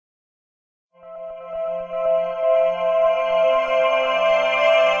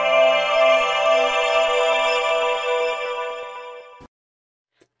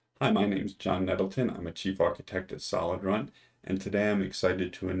Hi, my name is John Nettleton. I'm a Chief Architect at SolidRun, and today I'm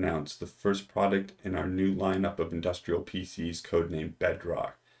excited to announce the first product in our new lineup of industrial PCs codenamed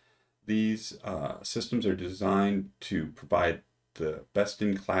Bedrock. These systems are designed to provide the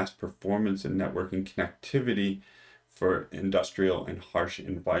best-in-class performance and networking connectivity for industrial and harsh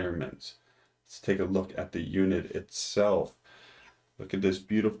environments. Let's take a look at the unit itself. Look at this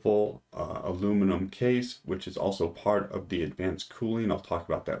beautiful aluminum case, which is also part of the advanced cooling. I'll talk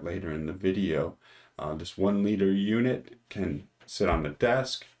about that later in the video. This 1-liter unit can sit on the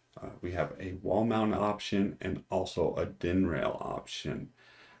desk. We have a wall mount option and also a DIN rail option.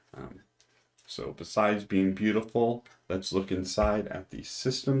 So besides being beautiful, let's look inside at the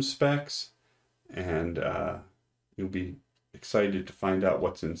system specs, and you'll be excited to find out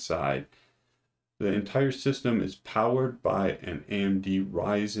what's inside. The entire system is powered by an AMD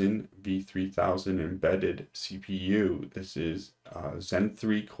Ryzen V3000 embedded CPU. This is Zen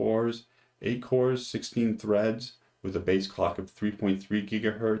 3 cores, 8 cores, 16 threads with a base clock of 3.3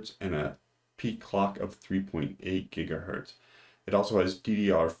 gigahertz and a peak clock of 3.8 gigahertz. It also has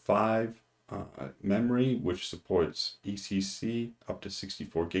DDR5 memory, which supports ECC up to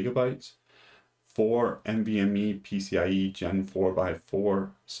 64 gigabytes. 4 NVMe PCIe Gen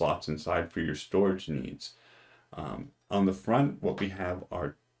 4x4 slots inside for your storage needs. On the front, what we have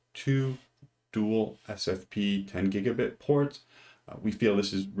are 2 dual SFP 10 gigabit ports. We feel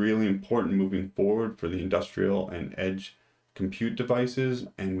this is really important moving forward for the industrial and edge compute devices,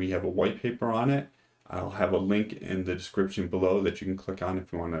 and we have a white paper on it. I'll have a link in the description below that you can click on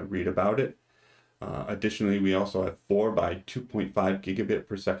if you want to read about it. Additionally, we also have 4 by 2.5 gigabit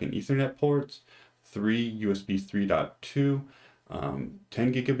per second Ethernet ports, 3 USB 3.2,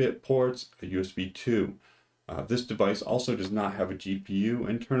 10 gigabit ports, a USB 2. This device also does not have a GPU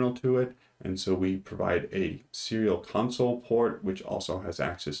internal to it, and so we provide a serial console port, which also has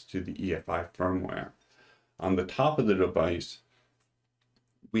access to the EFI firmware. On the top of the device,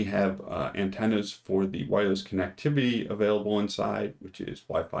 we have antennas for the wireless connectivity available inside, which is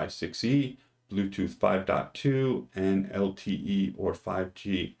Wi-Fi 6E, Bluetooth 5.2, and LTE or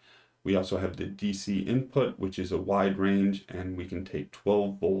 5G. We also have the DC input, which is a wide range, and we can take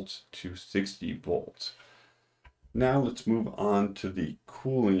 12 volts to 60 volts. Now let's move on to the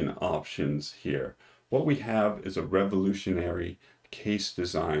cooling options here. What we have is a revolutionary case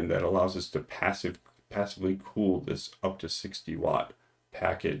design that allows us to passively cool this up to 60 watt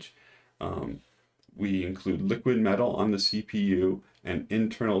package. We include liquid metal on the CPU and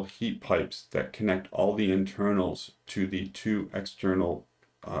internal heat pipes that connect all the internals to the 2 external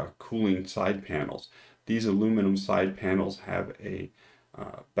cooling side panels. These aluminum side panels have a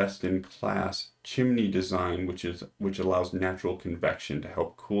best-in-class chimney design, which allows natural convection to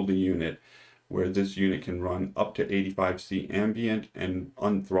help cool the unit, where this unit can run up to 85 C ambient and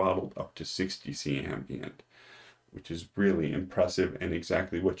unthrottled up to 60 C ambient, which is really impressive and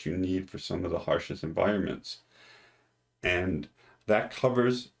exactly what you need for some of the harshest environments. And that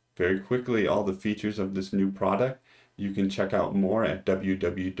covers very quickly all the features of this new product. You can check out more at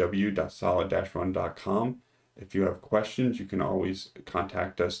www.solid-run.com. If you have questions, you can always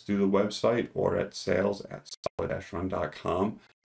contact us through the website or at sales@solid-run.com.